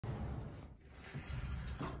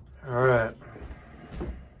All right.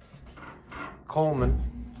 Coleman,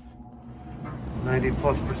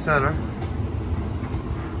 90+%er.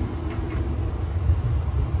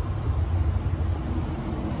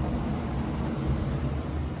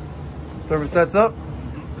 Thermostat's up.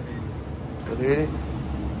 Good 80.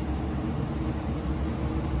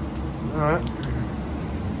 All right.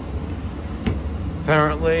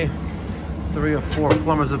 Apparently, 3 or 4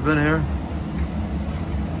 plumbers have been here.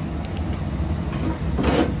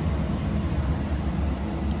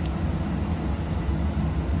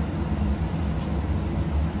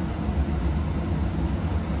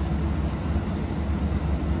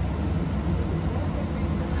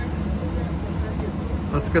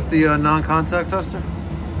 Let's get the non-contact tester.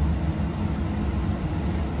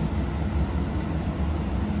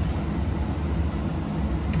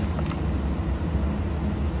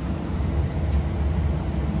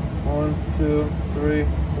 One, two, three,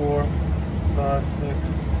 four, five, six.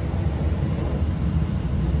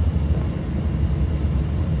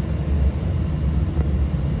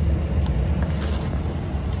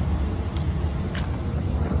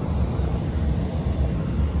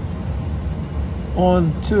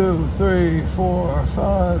 One, two, three, four,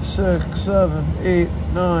 five, 6, 7, 8,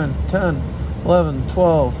 9, 10, 11,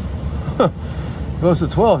 12. Goes to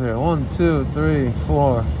 12 here. 1, 2, 3,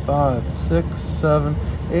 4, 5, 6, 7,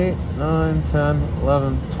 8, 9, 10,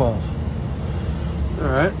 11, 12. All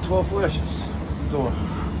right, 12 flashes. What's the door?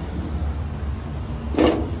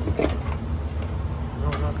 No,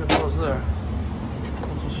 not good close there.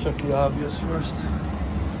 Let's just check the obvious first.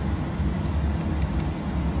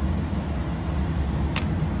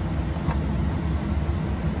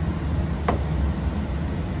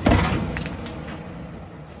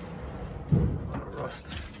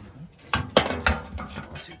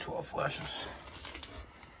 I see 12 flashes.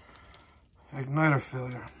 Igniter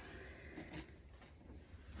failure.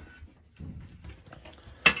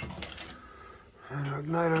 And our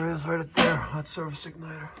igniter is right up there. Hot surface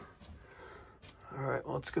igniter. All right,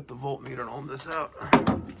 well, let's get the voltmeter and ohm this out.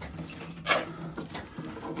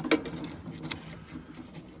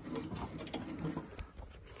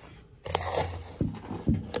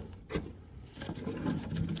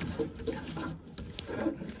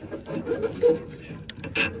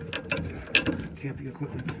 Camping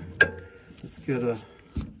equipment. Let's get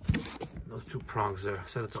those 2 prongs there.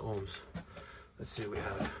 Set it to ohms. Let's see what we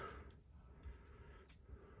have.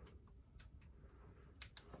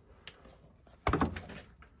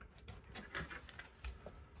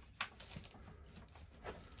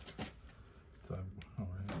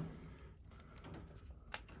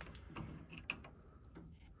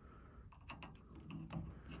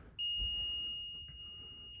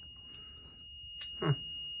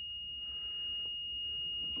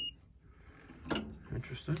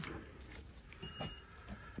 Interesting.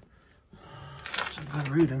 It's a good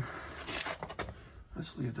reading.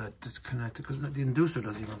 Let's leave that disconnected because the inducer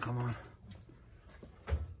doesn't even come on.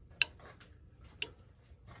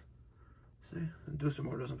 See, the inducer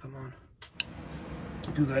motor doesn't come on.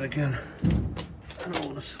 Do that again. I don't know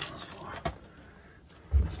what this is for.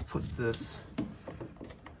 Let's put this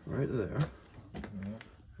right there.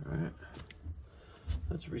 All right.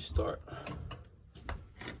 Let's restart.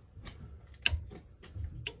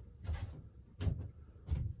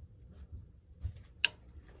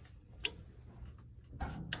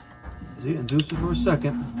 See, induce it for a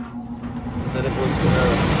second, and then it goes to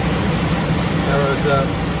error. Error is that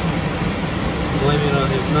blaming it on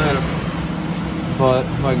the igniter, but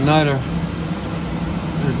my igniter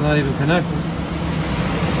is not even connected.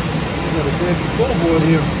 We've got a damn control board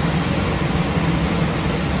here,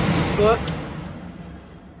 but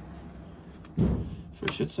for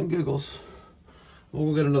shits and giggles, we'll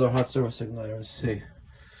go get another hot surface igniter and see.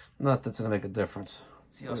 Not that's gonna make a difference.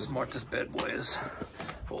 See how smart this bad boy is.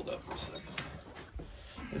 Hold up for a second.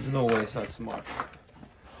 There's no way it's not smart.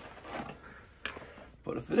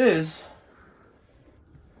 But if it is,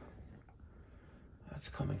 that's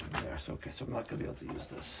coming from there. So, okay, so I'm not going to be able to use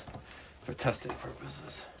this for testing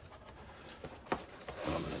purposes.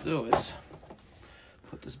 What I'm going to do is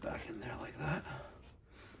put this back in there like that.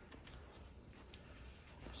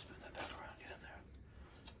 Spin that back around, get in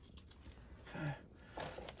there. Okay,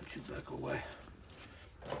 put you back away.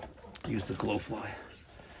 Use the glow fly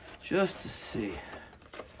just to see.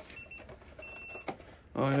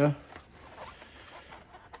 Oh yeah.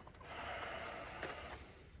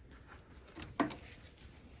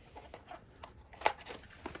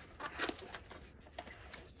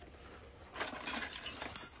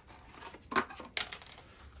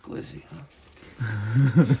 Glizzy, huh?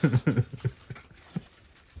 You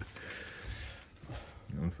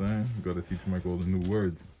know what I'm saying? You gotta teach Michael the new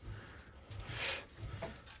words.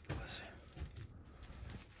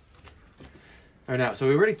 right, now, so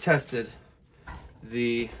we already tested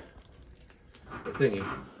the thingy,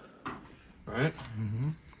 right?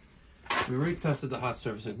 We already tested the hot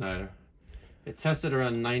surface igniter. It tested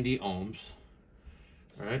around 90 ohms,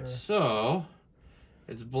 right? So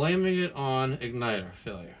it's blaming it on igniter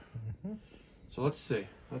failure. So let's see.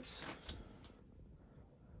 Let's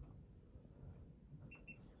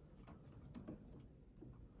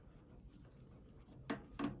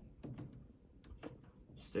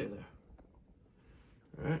stay there.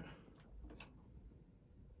 All right.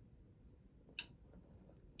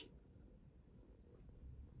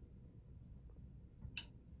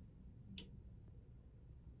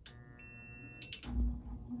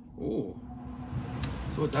 Oh.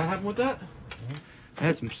 So what that happened with that? I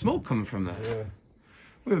had some smoke coming from that. Yeah.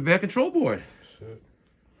 We have a bad control board. Shit.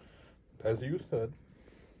 As you said.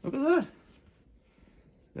 Look at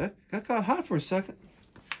that. That got hot for a second.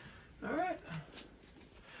 All right.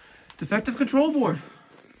 Defective control board.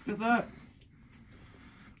 Look at that.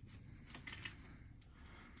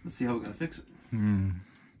 Let's see how we're gonna fix it.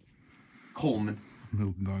 Coleman.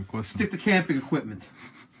 Stick to camping equipment.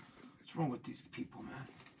 What's wrong with these people, man?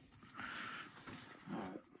 All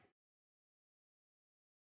right.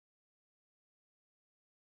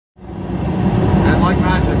 And like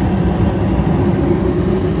magic,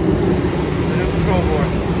 the new control board.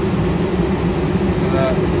 Look at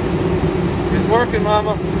that. It's working,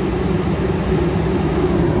 mama.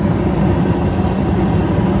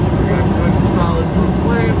 We got good, solid blue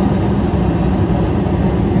flame.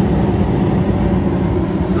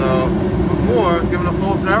 So before, I was given a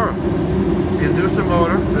false error. The inducer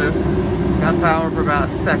motor, this, got power for about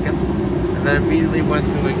a second, and then immediately went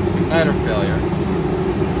to igniter failure.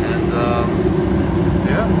 And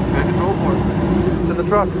yeah, bad control board. It's in the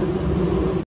truck.